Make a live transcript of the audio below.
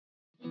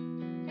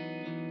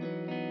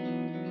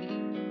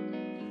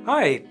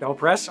Hi,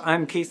 BelPres.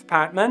 I'm Keith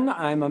Patman.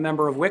 I'm a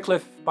member of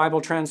Wycliffe Bible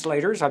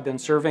Translators. I've been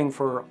serving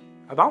for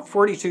about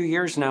 42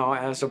 years now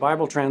as a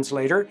Bible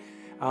translator.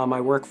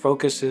 My work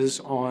focuses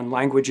on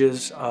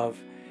languages of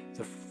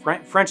the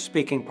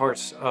French-speaking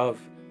parts of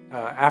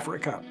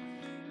Africa.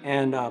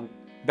 And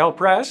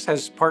BelPres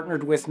has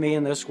partnered with me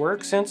in this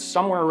work since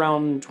somewhere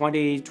around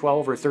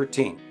 2012 or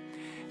 13.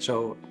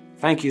 So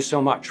thank you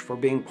so much for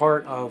being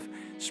part of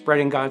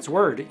spreading God's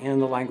word in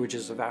the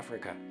languages of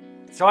Africa.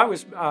 So I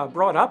was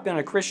brought up in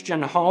a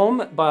Christian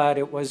home, but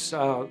it was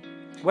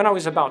when I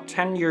was about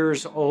 10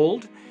 years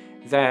old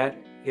that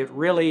it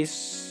really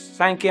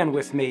sank in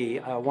with me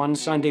one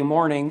Sunday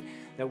morning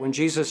that when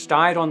Jesus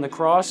died on the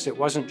cross, it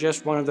wasn't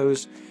just one of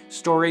those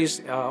stories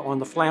on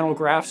the flannel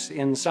graphs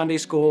in Sunday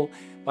school,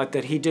 but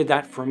that he did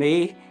that for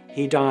me.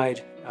 He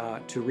died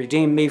to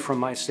redeem me from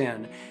my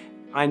sin.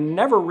 I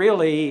never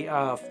really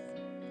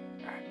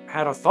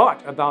had a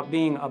thought about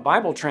being a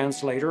Bible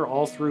translator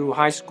all through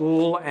high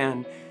school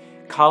and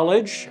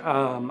college.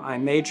 I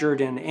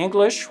majored in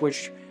English,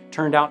 which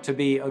turned out to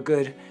be a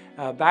good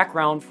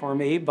background for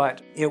me,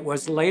 but it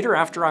was later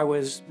after I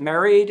was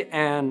married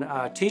and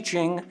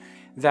teaching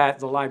that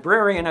the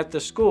librarian at the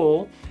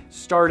school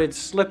started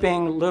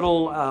slipping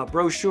little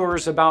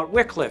brochures about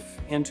Wycliffe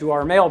into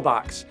our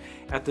mailbox.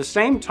 At the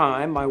same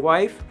time, my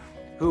wife,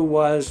 who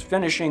was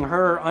finishing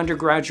her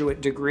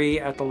undergraduate degree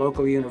at the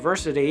local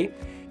university,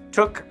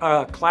 took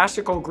a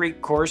classical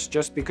Greek course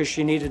just because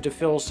she needed to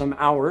fill some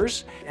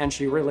hours, and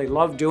she really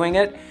loved doing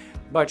it,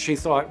 but she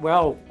thought,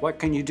 well, what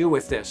can you do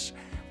with this?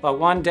 But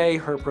one day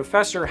her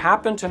professor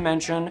happened to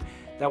mention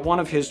that one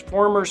of his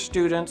former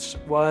students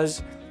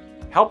was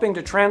helping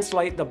to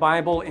translate the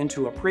Bible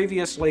into a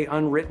previously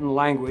unwritten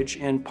language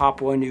in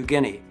Papua New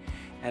Guinea.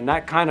 And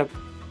that kind of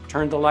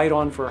turned the light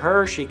on for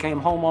her. She came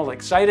home all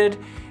excited,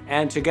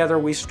 and together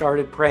we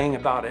started praying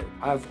about it.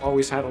 I've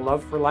always had a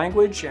love for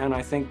language, and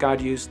I think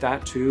God used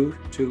that to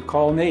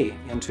call me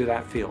into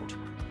that field.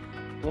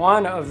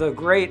 One of the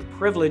great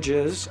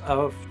privileges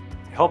of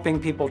helping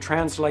people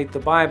translate the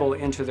Bible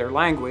into their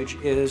language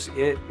is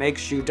it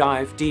makes you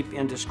dive deep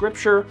into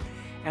Scripture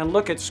and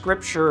look at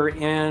Scripture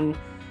in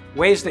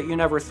ways that you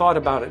never thought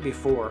about it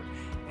before.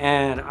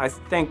 And I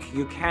think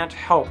you can't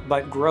help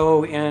but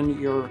grow in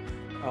your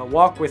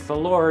walk with the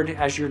Lord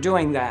as you're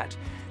doing that.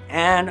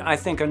 And I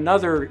think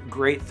another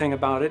great thing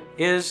about it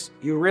is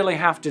you really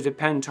have to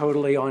depend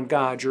totally on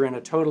God. You're in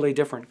a totally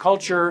different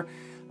culture,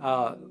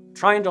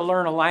 trying to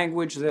learn a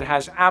language that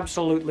has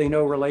absolutely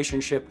no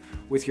relationship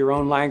with your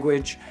own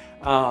language.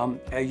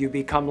 You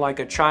become like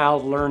a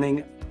child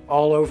learning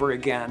all over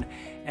again,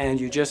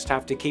 and you just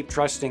have to keep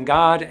trusting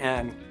God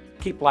and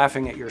keep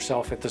laughing at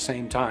yourself at the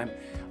same time.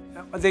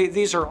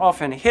 These are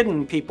often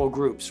hidden people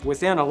groups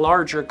within a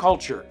larger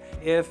culture.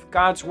 If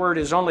God's word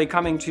is only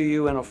coming to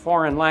you in a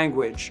foreign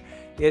language,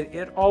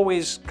 it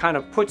always kind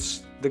of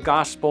puts the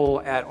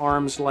gospel at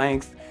arm's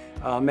length,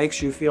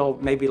 makes you feel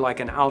maybe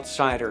like an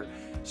outsider.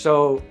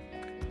 So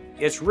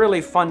it's really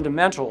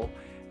fundamental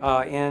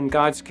in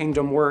God's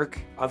kingdom work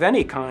of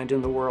any kind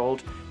in the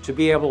world to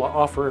be able to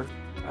offer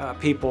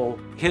people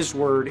His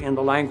word in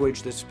the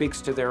language that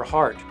speaks to their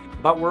heart.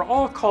 But we're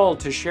all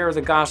called to share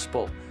the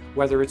gospel,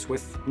 whether it's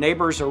with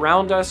neighbors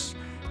around us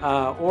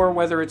or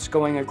whether it's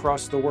going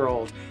across the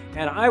world.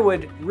 And I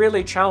would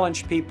really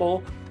challenge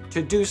people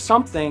to do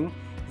something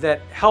that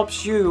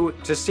helps you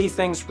to see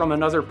things from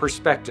another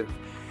perspective.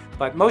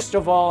 But most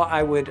of all,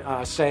 I would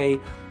say,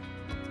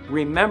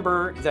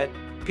 remember that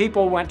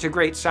people went to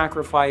great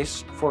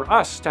sacrifice for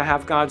us to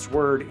have God's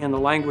word in the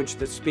language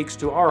that speaks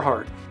to our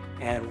heart.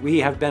 And we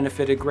have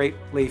benefited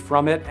greatly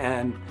from it,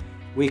 and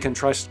we can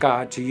trust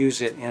God to use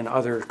it in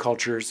other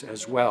cultures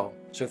as well.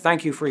 So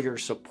thank you for your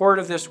support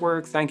of this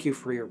work. Thank you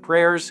for your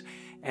prayers,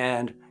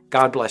 and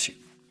God bless you.